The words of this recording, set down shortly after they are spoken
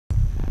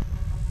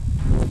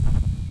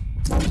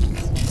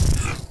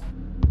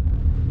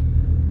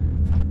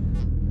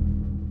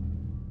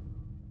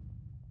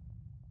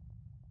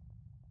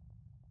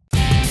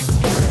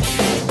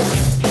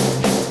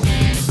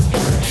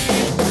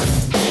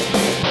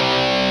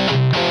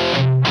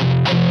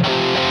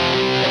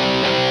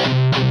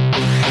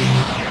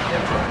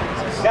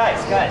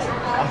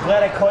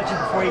glad I caught you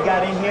before you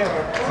got in here.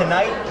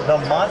 Tonight, the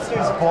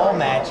Monsters Ball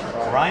match,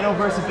 Rhino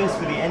versus Abyss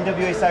for the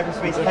NWA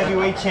Cyberspace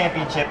Heavyweight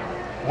Championship.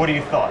 What are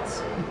your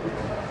thoughts?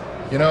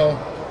 You know,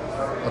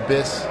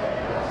 Abyss,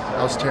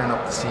 I was tearing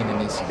up the scene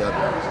in ECW.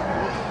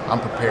 I'm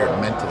prepared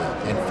mentally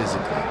and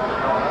physically.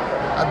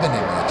 I've been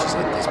in matches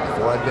like this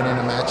before. I've been in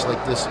a match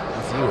like this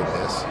with you,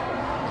 Abyss,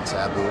 and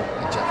Sabu,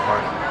 and Jeff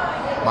Hardy.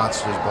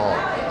 Monsters Ball.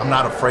 I'm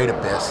not afraid,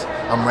 Abyss.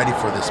 I'm ready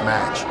for this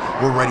match.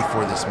 We're ready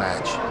for this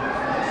match.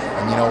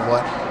 And you know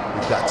what?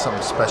 We've got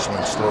something special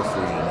in store for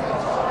you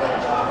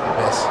tonight.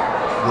 Abyss,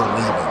 we're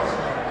leaving.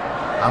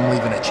 I'm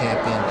leaving a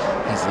champion.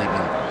 He's leaving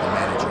the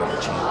manager of a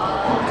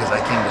champion. Because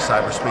I came to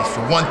cyberspace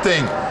for one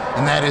thing,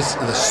 and that is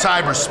the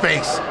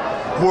Cyberspace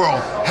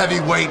World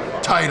Heavyweight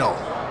title.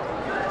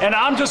 And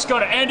I'm just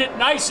gonna end it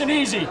nice and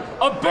easy.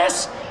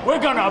 Abyss, we're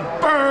gonna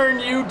burn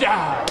you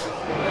down.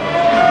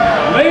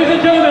 Ladies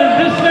and gentlemen,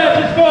 this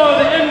match is for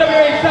the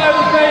NWA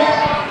Cyberspace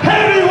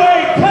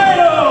Heavyweight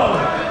title.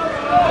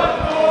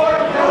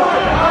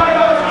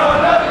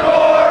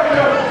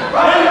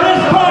 In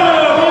this corner,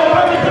 we're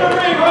coming to the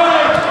ring by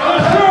the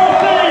sure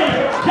thing,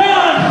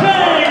 John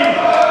Shane,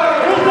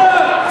 is the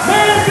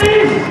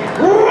man-beast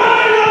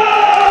Rhino!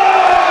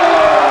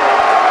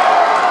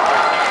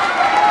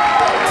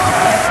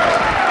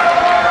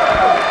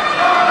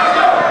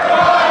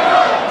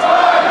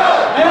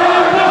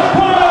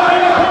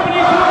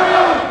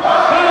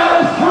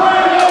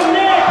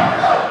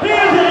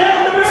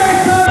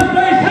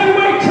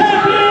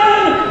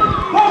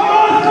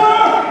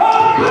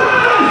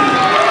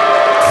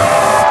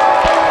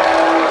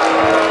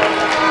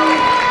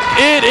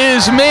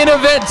 Main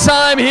event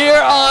time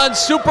here on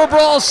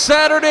SuperBrawl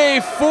Saturday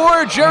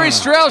for Jerry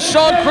Strauss,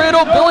 Sean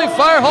Cradle, Billy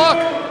Firehawk.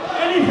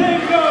 Anything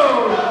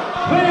goes.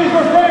 Please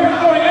refrain from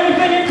throwing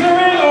anything into the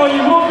ring or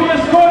you won't be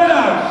escorted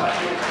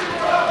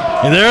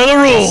out. And there are the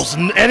rules.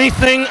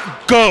 Anything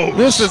goes.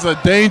 This is a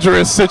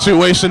dangerous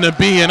situation to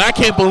be in. I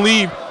can't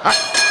believe.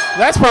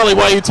 That's probably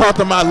why you talked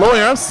to my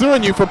lawyer. I'm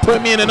suing you for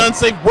putting me in an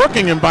unsafe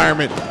working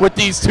environment with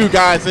these two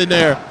guys in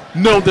there.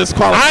 No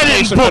disqualification.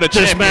 I didn't book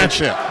this match.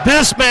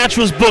 This match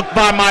was booked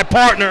by my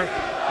partner,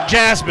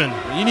 Jasmine.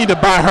 You need to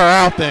buy her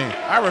out then.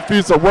 I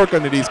refuse to work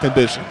under these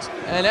conditions.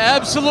 And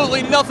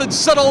absolutely nothing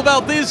subtle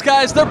about these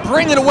guys. They're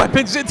bringing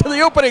weapons into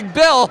the opening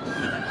bell.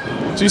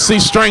 Did you see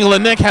Strangler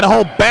Nick had a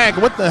whole bag?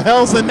 What the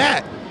hell's in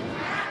that?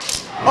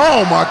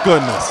 Oh my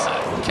goodness.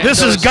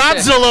 This is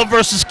Godzilla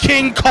versus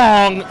King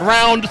Kong,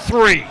 round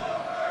 3.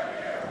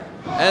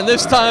 And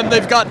this time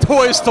they've got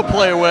toys to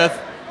play with.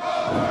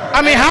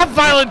 I mean, how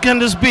violent can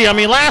this be? I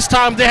mean, last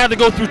time they had to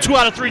go through 2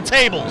 out of 3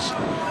 tables.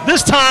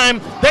 This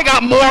time, they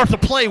got more to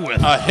play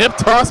with. A hip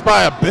toss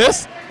by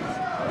Abyss?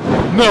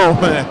 No,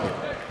 man.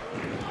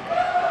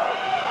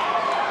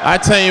 I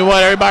tell you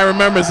what, everybody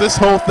remembers this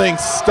whole thing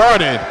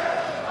started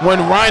when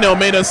Rhino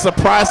made a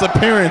surprise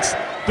appearance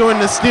during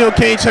the Steel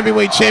Cage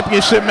Heavyweight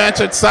Championship match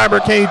at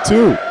Cybercade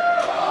 2.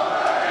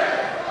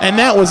 And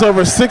that was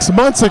over 6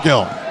 months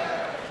ago.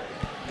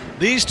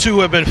 These two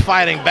have been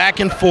fighting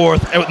back and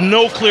forth with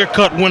no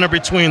clear-cut winner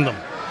between them.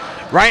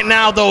 Right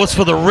now, though, it's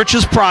for the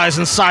richest prize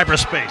in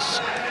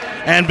cyberspace.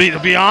 And to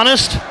be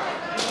honest,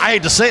 I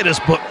hate to say this,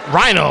 but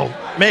Rhino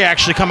may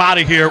actually come out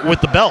of here with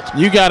the belt.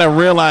 You got to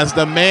realize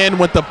the man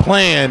with the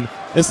plan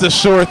is the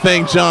sure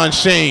thing, John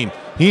Shane.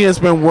 He has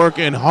been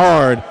working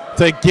hard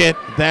to get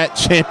that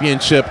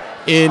championship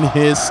in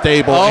his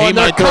stable. Oh, and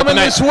they're coming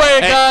this way,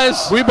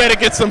 guys. We better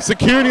get some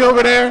security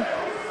over there.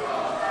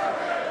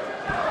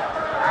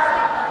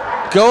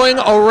 Going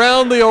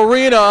around the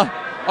arena,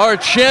 our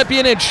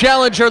champion and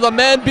challenger, the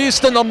Man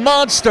Beast and the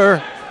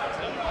Monster.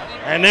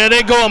 And there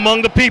they go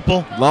among the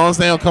people. As long as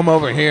they don't come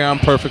over here, I'm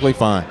perfectly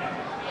fine.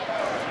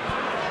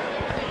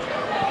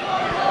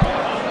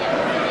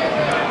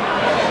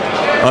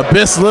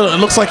 Abyss, it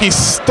looks like he's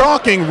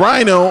stalking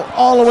Rhino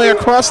all the way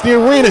across the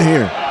arena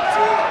here.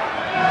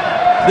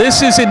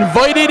 This is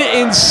invited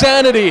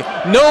insanity.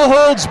 No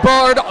holds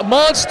barred,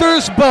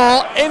 Monsters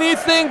Ball,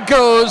 anything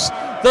goes.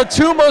 The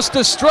two most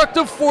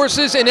destructive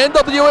forces in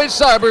NWA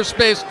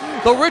Cyberspace,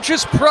 the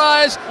richest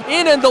prize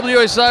in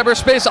NWA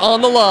Cyberspace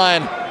on the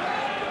line.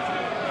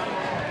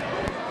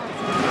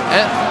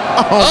 And,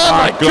 oh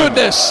my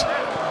goodness.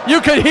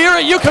 You could hear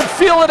it, you could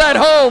feel it at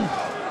home.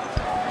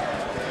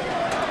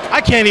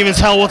 I can't even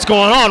tell what's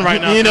going on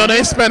right now. You know,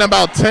 they spent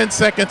about 10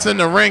 seconds in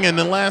the ring and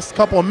the last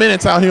couple of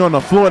minutes out here on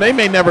the floor. They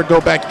may never go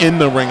back in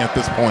the ring at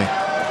this point.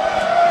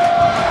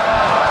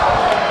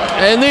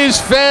 And these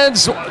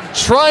fans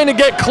trying to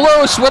get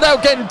close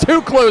without getting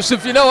too close,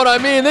 if you know what I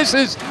mean. This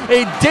is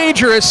a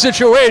dangerous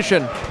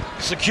situation.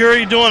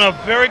 Security doing a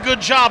very good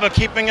job of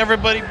keeping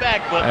everybody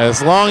back. But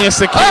as long as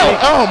security...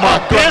 Oh my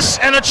God. Abyss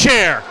and a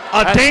chair.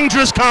 A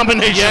dangerous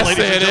combination, yes,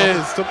 ladies and gentlemen.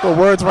 Yes, it is. Took the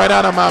words right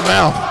out of my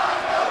mouth.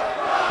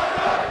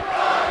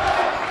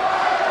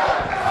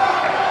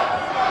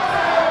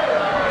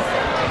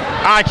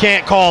 I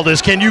can't call this.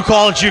 Can you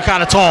call it? You're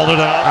kind of taller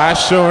than I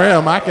sure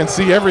am. I can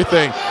see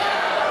everything.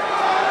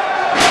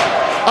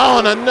 Oh,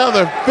 and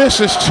another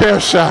vicious chair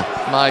shot.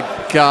 My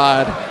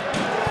God.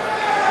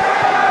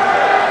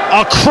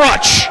 A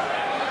crutch.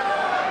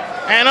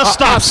 And a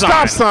stop sign.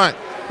 Stop sign.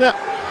 Now,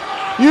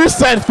 you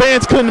said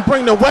fans couldn't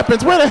bring the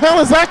weapons. Where the hell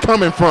is that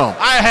coming from?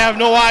 I have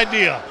no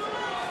idea.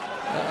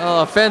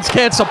 Fans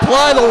can't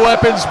supply the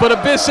weapons, but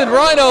Abyss and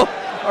Rhino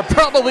are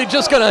probably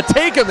just going to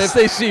take them if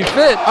they see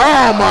fit.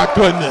 Oh, my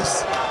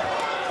goodness.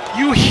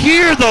 You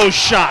hear those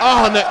shots.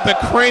 Oh, and the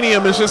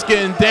cranium is just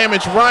getting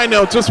damaged.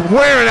 Rhino just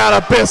wearing out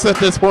Abyss at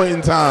this point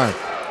in time.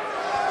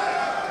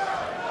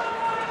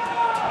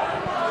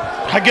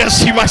 I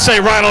guess you might say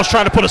Rhino's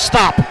trying to put a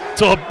stop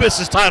to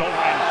Abyss's title.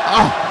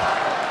 Oh.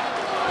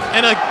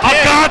 And again. A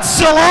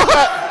Godzilla.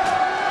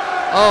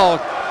 Oh.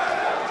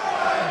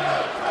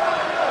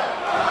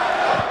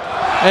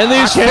 And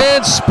these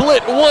fans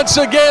split once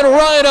again.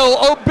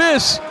 Rhino,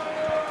 Abyss.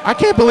 I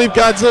can't believe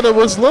Godzilla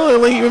was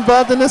literally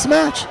involved in this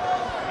match.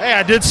 Hey,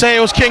 I did say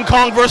it was King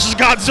Kong versus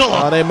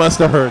Godzilla. Oh, they must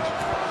have heard.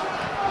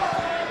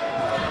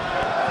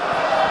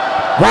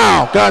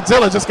 Wow,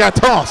 Godzilla just got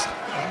tossed.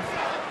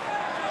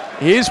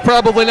 He's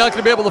probably not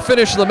going to be able to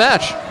finish the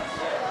match.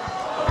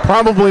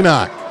 Probably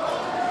not.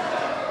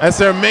 As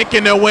they're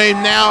making their way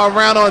now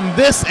around on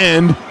this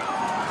end.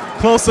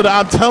 Close to the,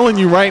 I'm telling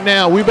you right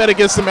now, we better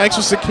get some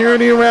extra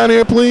security around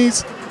here,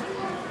 please.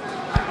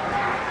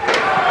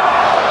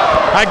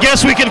 I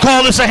guess we can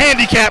call this a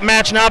handicap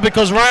match now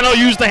because Rhino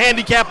used the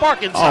handicap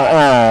parking sign.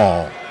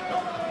 Oh.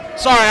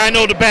 Sorry, I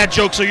know the bad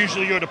jokes are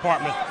usually your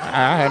department.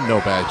 I have no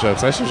bad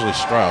jokes. That's usually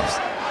Strauss.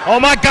 Oh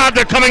my God,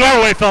 they're coming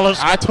our way, fellas.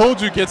 I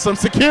told you, get some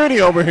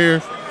security over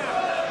here.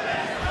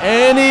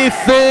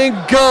 Anything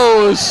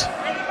goes.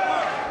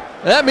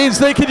 That means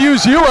they could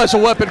use you as a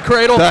weapon,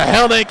 Cradle. The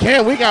hell they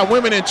can. We got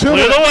women and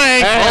children. Clear the way.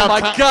 Hey, Oh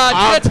my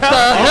God, get the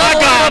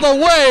hell out of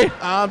the way.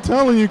 I'm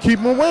telling you, keep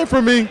them away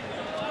from me.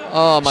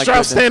 Oh my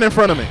Strauss, goodness. stand in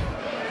front of me.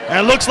 And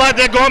it looks like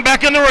they're going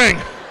back in the ring.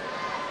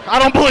 I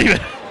don't believe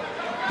it.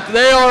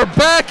 They are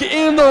back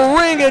in the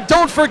ring, and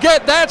don't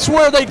forget, that's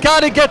where they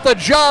got to get the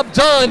job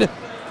done.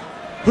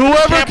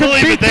 Whoever Can't can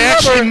believe beat it. They the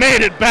actually other.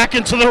 made it back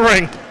into the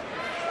ring.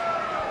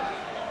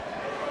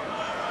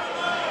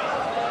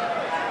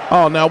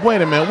 Oh, now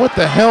wait a minute. What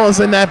the hell is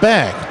in that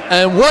bag?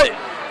 And what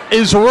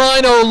is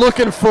Rhino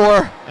looking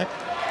for?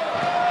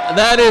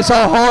 That is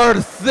a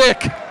hard,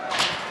 thick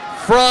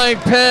frying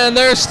pan.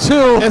 There's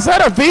two. Is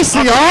that a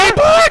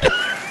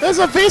VCR? There's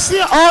a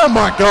VCR. Oh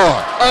my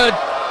God.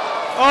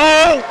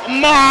 Oh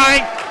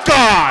my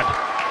God.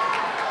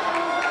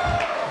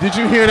 Did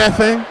you hear that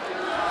thing?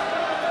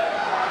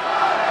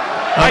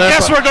 I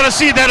guess we're going to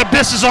see that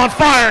Abyss is on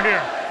fire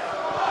here.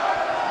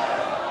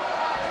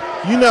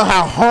 You know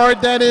how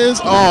hard that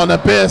is? Oh, an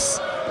Abyss.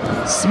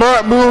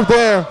 Smart move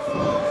there.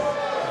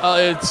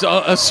 It's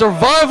a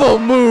survival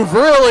move,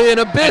 really, an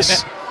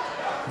Abyss.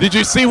 Did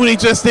you see what he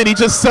just did? He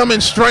just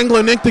summoned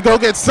Strangler Nick to go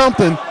get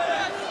something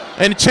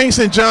and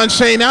chasing John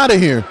Shane out of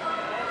here.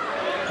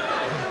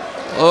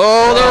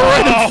 Oh, they're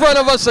right in front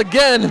of us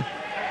again.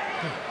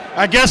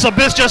 I guess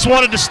Abyss just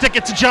wanted to stick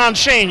it to John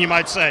Shane, you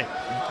might say.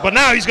 But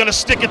now he's going to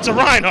stick it to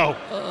Rhino.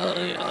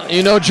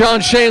 You know,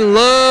 John Shane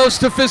loves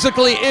to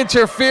physically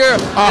interfere in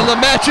the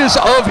matches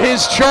of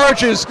his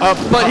charges,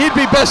 but he'd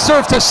be best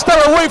served to stay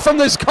away from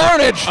this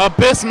carnage.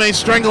 Abyss may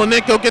Strangler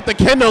Nick go get the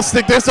kendo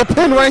stick. There's a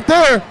pin right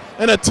there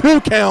and a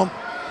 2 count.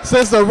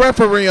 Says the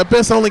referee.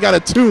 Abyss only got a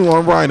 2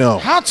 on Rhino.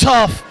 How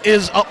tough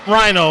is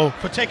Rhino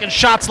for taking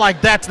shots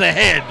like that to the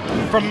head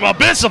from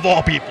Abyss of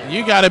all people?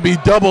 You got to be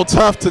double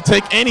tough to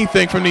take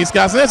anything from these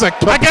guys. There's a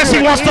I guess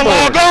he wants to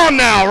log on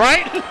now,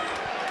 right?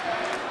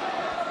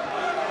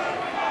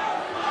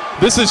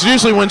 This is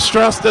usually when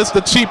Strauss does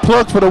the cheap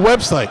plug for the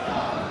website.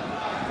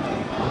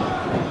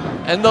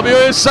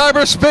 NWA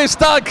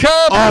Cyberspace.com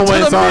into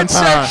Always the on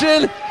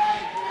midsection.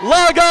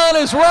 Log on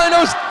as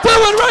Rhino's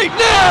doing right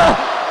now.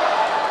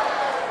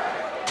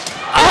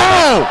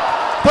 Oh!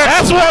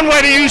 That's one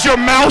way to use your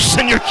mouse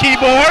and your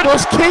keyboard.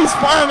 Those keys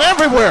flying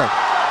everywhere.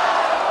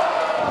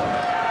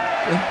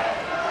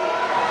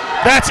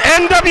 That's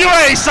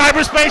NWA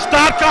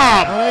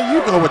Cyberspace.com. There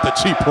you go with the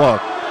cheap plug.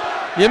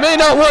 You may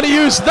not want to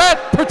use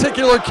that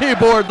particular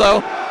keyboard,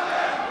 though.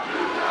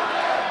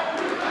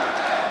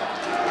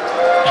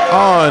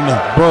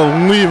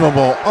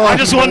 Unbelievable. I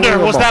just wonder,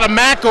 was that a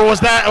Mac or was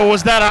that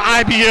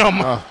an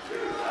IBM?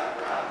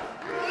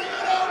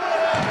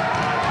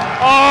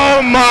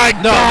 Oh my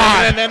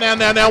God!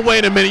 Now,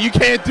 wait a minute. You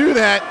can't do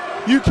that.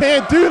 You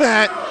can't do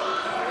that.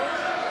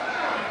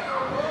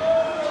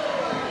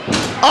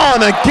 Oh,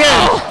 and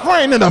again,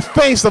 right in the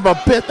face of a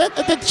bit.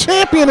 The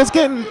champion is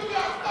getting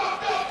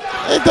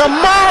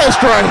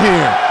demolished right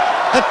here.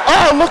 And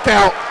oh, look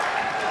out.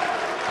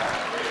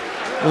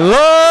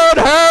 Lord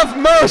have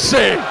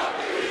mercy.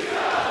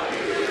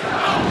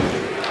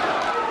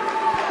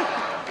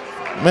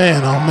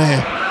 Man, oh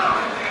man.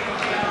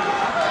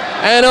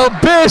 And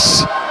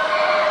Abyss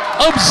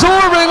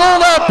absorbing all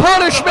that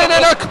punishment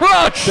in a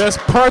crutch. There's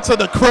parts of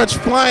the crutch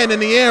flying in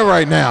the air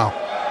right now.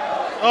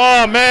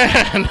 Oh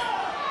man.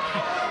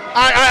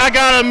 I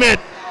gotta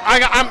admit,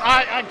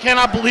 I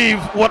cannot believe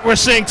what we're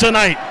seeing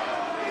tonight.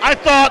 I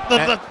thought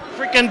that the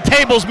freaking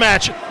tables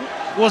match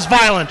was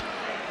violent.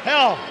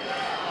 Hell,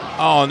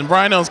 Oh, and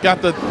Rhino's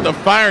got the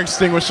fire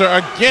extinguisher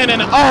again,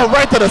 and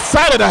right to the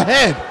side of the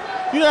head.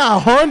 You know how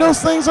hard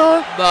those things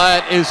are?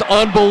 That is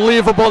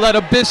unbelievable that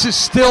Abyss is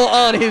still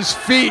on his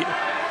feet.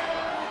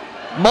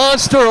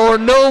 Monster or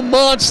no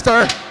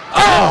monster.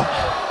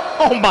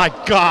 Oh my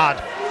God.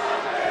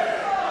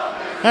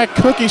 That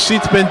cookie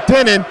sheet's been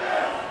dented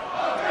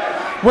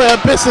with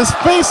Abyss's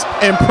face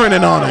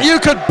imprinted on it. You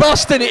could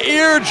bust an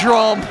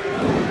eardrum.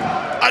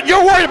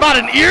 You're worried about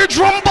an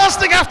eardrum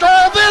busting after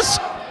all this?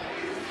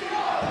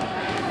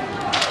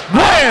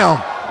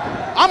 Bam!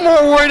 I'm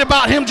more worried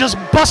about him just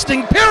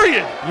busting,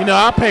 period. You know,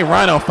 I'll pay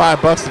Rhino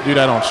 $5 to do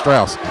that on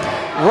Strauss.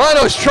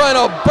 Rhino's trying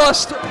to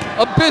bust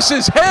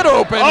Abyss's head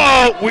open.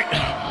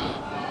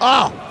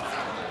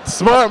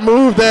 Smart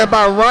move there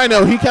by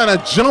Rhino. He kind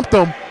of jumped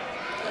him.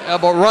 Yeah,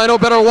 but Rhino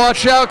better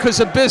watch out because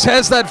Abyss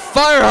has that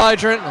fire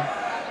hydrant.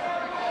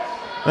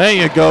 There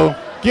you go.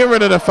 Get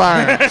rid of the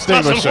fire It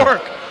extinguisher. doesn't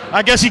work.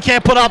 I guess he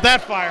can't put out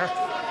that fire.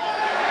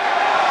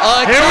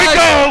 Here we guys,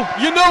 go.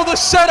 You know the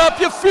setup.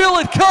 You feel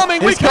it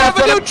coming. We He's can have a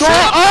going new for the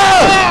champ.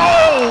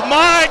 Oh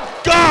my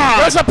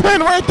God. There's a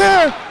pin right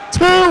there.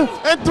 2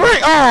 and 3.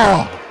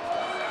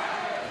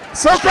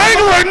 So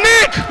Strangler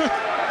Nick.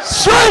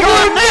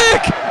 Strangler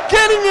Nick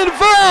getting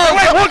involved.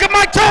 Wait, look at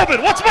Mike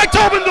Tobin. What's Mike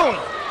Tobin doing?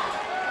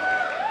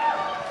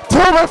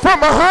 Tobin from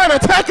behind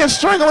attacking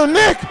Strangler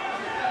Nick.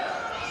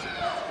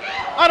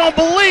 I don't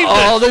believe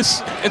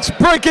this. It's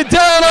breaking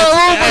down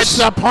all over. It's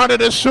a part of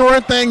the sure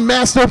thing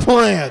master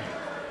plan.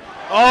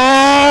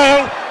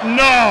 Oh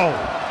no.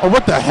 Oh,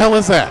 what the hell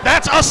is that?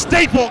 That's a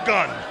staple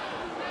gun.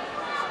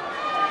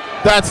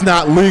 That's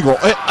not legal.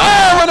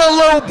 And a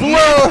low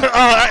blow.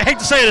 I hate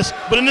to say this,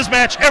 but in this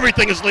match,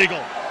 everything is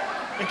legal,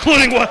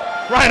 including what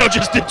Rhino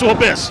just did to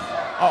Abyss.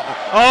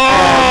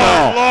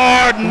 no.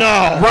 Lord,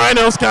 no.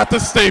 Rhino's got the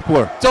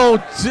stapler.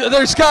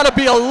 There's got to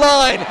be a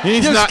line.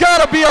 There's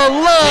got to be a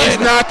line. He's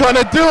not going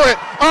to do it.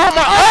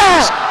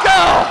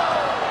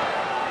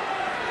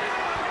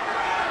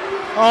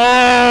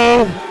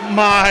 Oh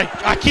my,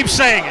 I keep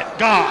saying it,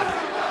 God.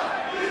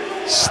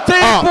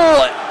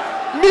 Staple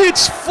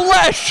meets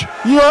flesh.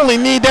 You only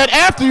need that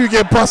after you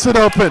get busted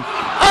open.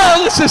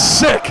 Oh, this is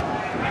sick.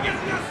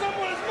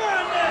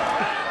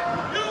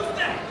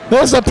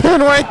 There's a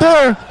pin right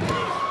there.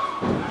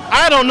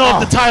 I don't know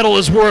if the title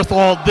is worth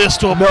all this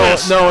to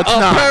Abyss. No, it's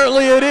not.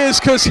 Apparently it is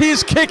because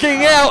he's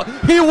kicking out.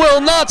 He will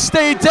not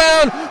stay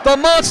down. The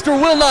monster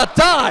will not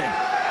die.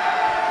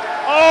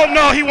 Oh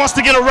no, he wants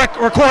to get a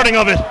recording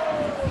of it.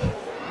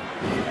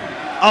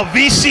 A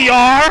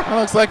VCR? That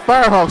looks like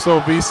Firehawk's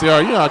old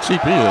VCR. You know how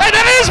cheap he is. Hey,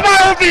 that is my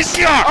old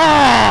VCR!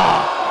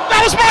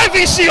 That was my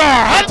VCR!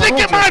 How did they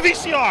get my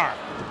VCR?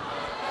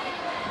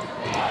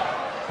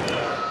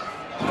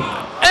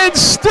 And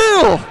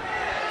still,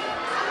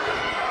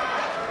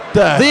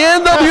 the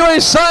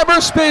NWA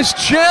Cyberspace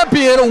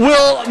champion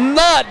will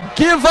not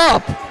give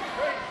up.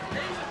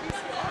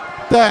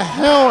 The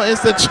hell is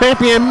the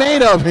champion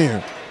made of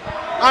here?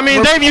 I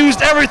mean, they've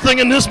used everything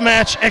in this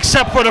match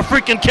except for the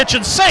freaking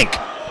kitchen sink.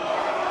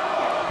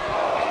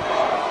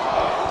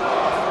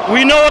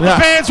 We know what the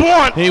fans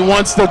want. He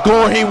wants the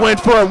gore. He went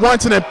for it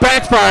once and it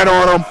backfired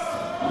on him.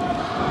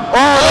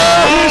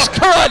 He's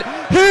cut.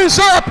 He's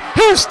up.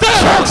 He's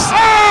down.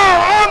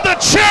 Oh, on the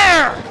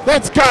chair.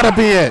 That's got to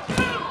be it.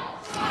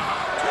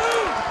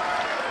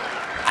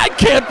 I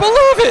can't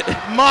believe it.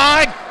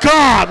 My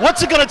God.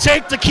 What's it going to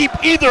take to keep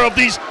either of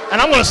these,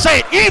 and I'm going to say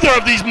it, either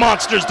of these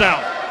monsters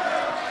down?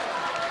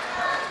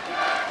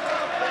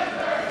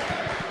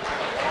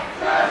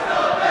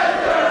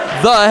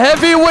 The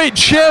heavyweight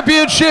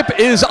championship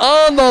is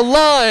on the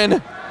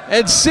line,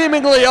 and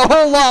seemingly a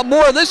whole lot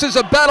more. This is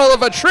a battle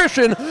of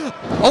attrition,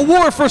 a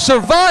war for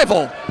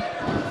survival.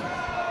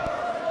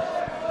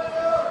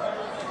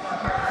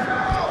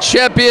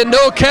 Champion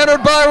no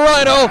countered by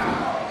Rhino.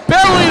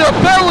 Belly to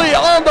belly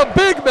on the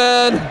big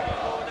man.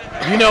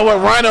 You know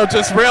what Rhino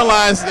just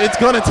realized? It's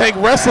going to take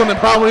wrestling to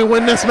probably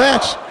win this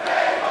match.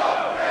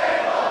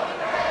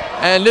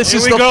 And this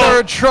is the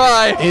third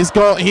try.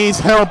 He's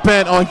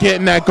hell-bent on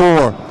getting that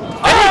gore.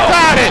 And he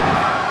got it!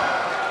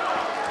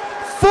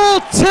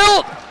 Full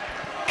tilt.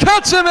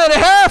 Cuts him in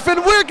half,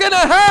 and we're going to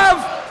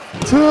have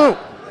 2. Foot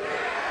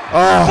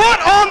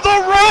on the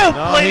rope,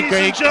 ladies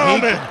and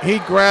gentlemen. He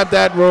grabbed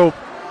that rope.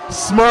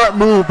 Smart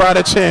move by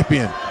the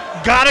champion.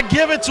 Gotta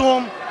give it to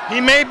him. He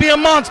may be a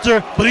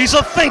monster, but he's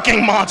a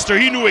thinking monster.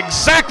 He knew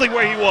exactly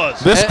where he was.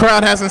 This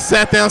crowd hasn't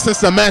sat down since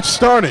the match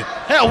started.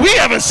 Hell, we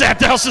haven't sat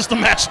down since the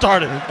match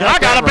started. And I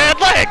got a bad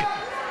leg.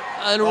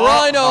 And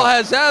Rhino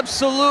has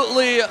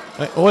absolutely...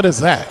 What is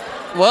that?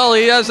 Well,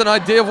 he has an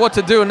idea of what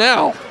to do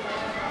now.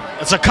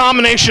 It's a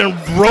combination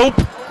rope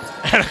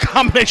and a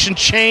combination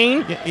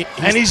chain,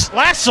 and he's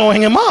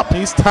lassoing him up.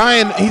 He's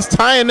tying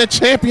the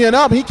champion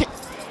up.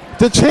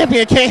 The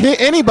champion can't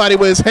hit anybody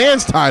with his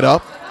hands tied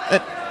up.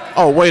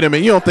 Oh, wait a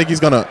minute. You don't think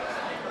he's not going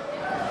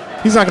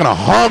to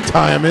hog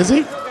tie him, is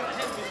he?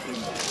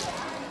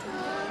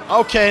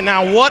 Okay,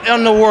 now what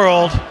in the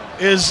world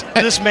is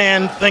this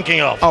man thinking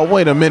of? Oh,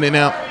 wait a minute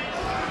now.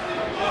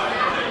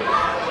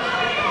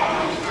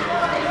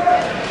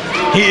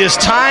 He is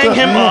tying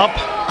him up.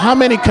 How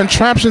many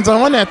contraptions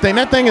are on that thing?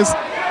 That thing is,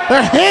 there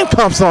are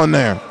handcuffs on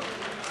there.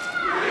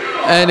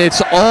 And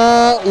it's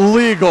all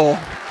legal.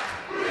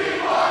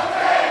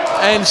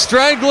 And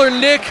Strangler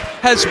Nick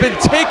has been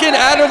taken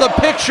out of the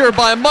picture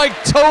by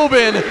Mike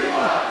Tobin.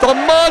 The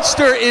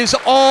monster is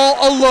all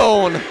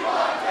alone.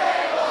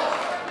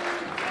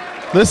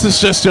 This is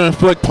just to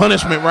inflict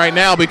punishment right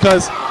now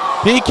because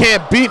he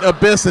can't beat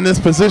Abyss in this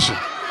position.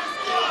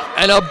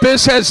 And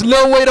Abyss has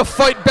no way to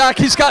fight back.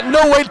 He's got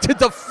no way to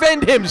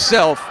defend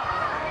himself.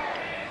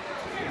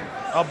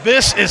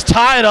 Abyss is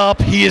tied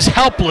up. He is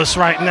helpless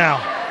right now.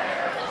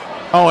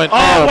 Oh, wait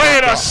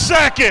a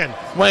second.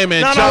 Wait a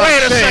minute. No,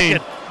 wait a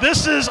second.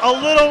 This is a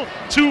little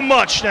too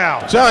much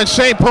now. John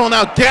Shane pulling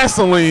out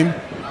gasoline.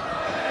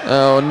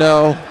 Oh,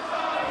 no.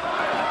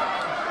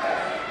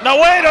 Now,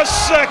 wait a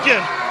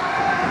second.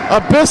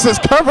 Abyss is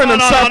covering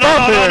himself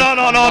up here.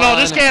 No,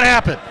 this can't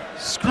happen.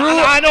 Screw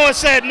it. I know it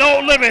said no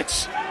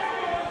limits.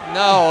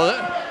 No.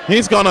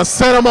 He's going to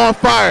set him on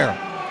fire.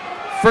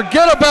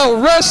 Forget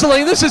about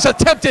wrestling. This is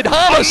attempted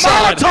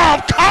homicide. A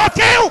Molotov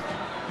cocktail?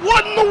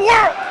 What in the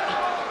world?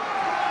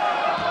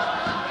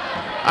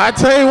 I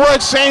tell you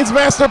what, Shane's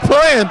master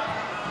plan.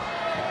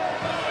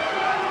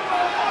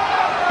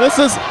 This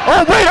is,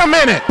 oh, wait a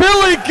minute.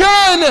 Billy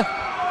Gunn.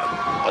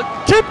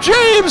 Kip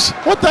James.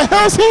 What the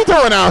hell's he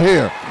doing out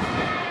here?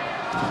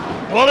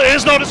 Well, there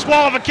is no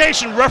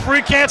disqualification.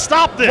 Referee can't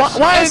stop this.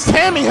 Why is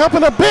Tammy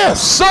helping Abyss?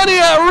 Sonny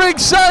at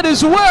ringside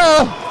as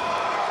well.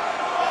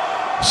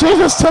 She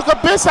just took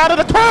Abyss out of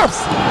the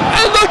cuffs.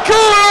 And the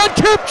collar on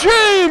Kip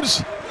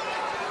James.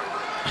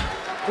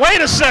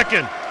 Wait a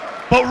second.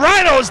 But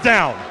Rhino's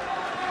down.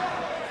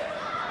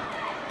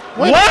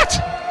 Wait, what?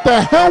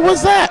 The hell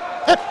was that?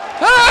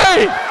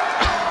 Hey!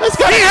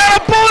 He had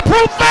a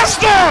bulletproof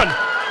vest on!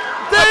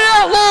 The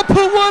Outlaw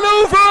put one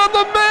over on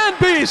the Man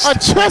Beast! A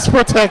chest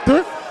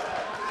protector?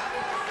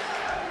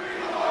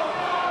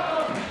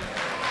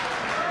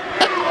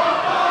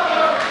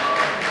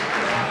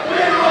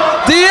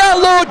 The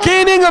Outlaw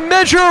gaining a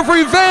measure of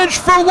revenge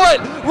for what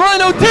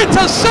Rhino did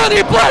to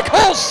Sonny. Black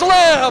Hole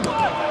Slam!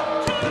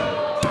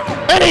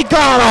 And he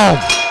got him!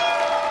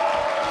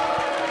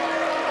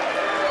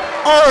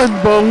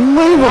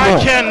 Unbelievable! I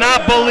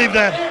cannot believe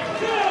that.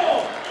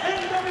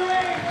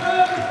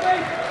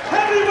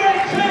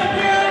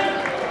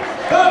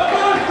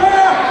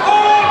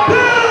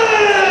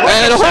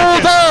 And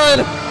hold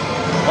on!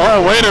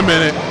 Oh, wait a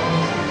minute.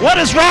 What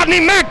is Rodney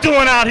Mack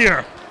doing out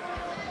here?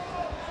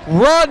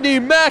 Rodney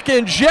Mack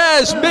and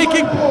Jazz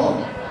making... With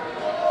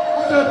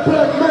that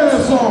black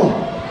mask on.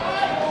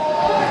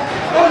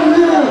 Oh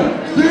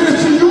yeah, the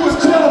issue is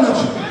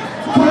challenge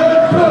for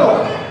that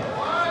belt.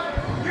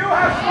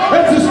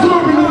 That's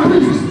disturbing the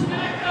peace.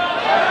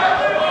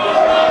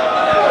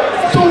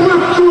 So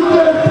if you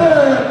that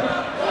bad,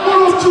 why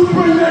don't you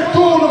bring that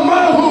goal to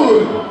my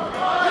hood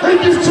and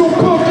get your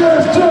punk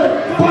ass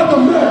jacked by the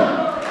man?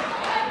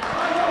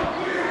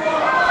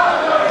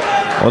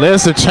 Well,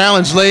 there's a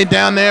challenge laid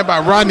down there by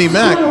Rodney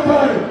Mack.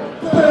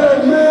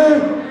 Bad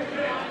man.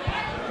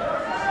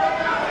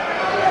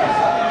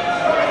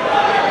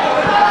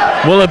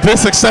 Will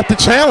Abyss accept the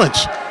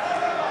challenge?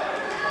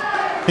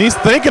 He's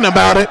thinking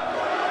about it.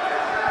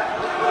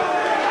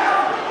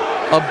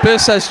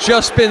 Abyss has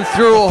just been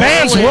through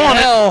Fans holy want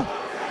hell.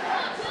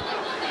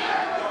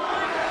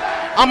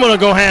 I'm going to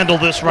go handle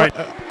this right.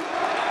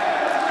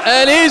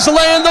 And he's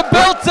laying the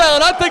belt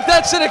down. I think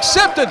that's an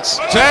acceptance.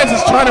 Jazz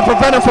is trying to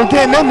prevent him from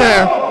getting in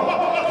there.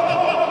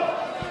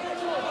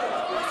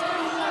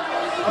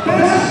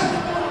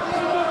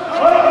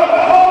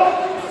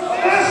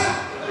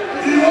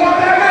 You want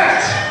that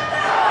match?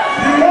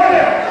 You want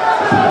it?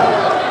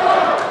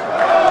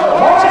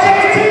 March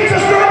 18,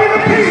 disturbing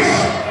the peace.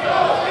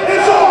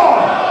 It's on.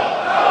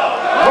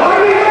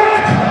 Rodney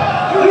Mack,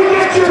 you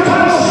get your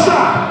title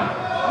shot.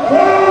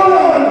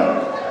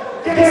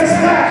 1-on-1 against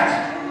that.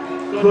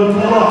 Good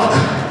luck.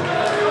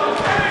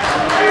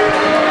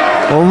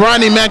 Well,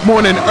 Rodney Mack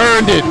more than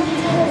earned it.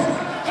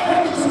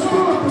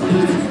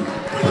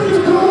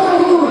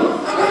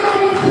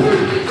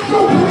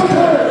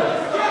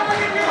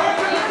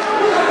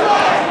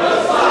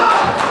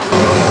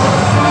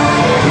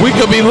 We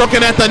could be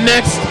looking at the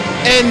next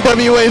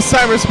NWA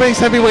Cyberspace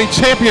Heavyweight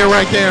Champion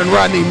right there in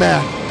Rodney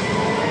Mack.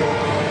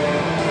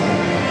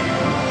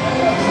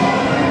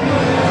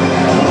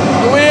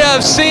 We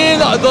have seen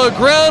the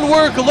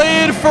groundwork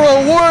laid for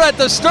a war at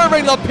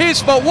Disturbing the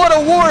Peace, but what a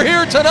war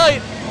here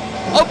tonight.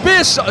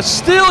 Abyss,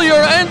 still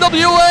your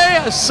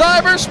NWA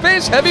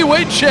Cyberspace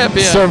Heavyweight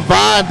Champion.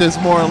 Survived is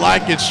more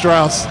like it,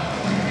 Strauss.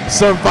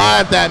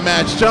 Survived that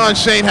match. John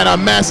Shane had a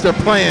master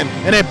plan,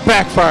 and it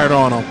backfired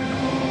on him.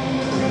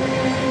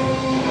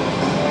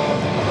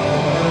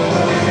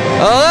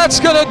 That's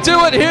going to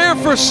do it here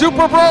for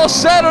SuperBrawl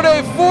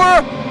Saturday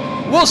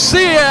 4. We'll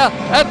see you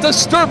at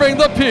Disturbing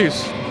the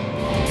Peace.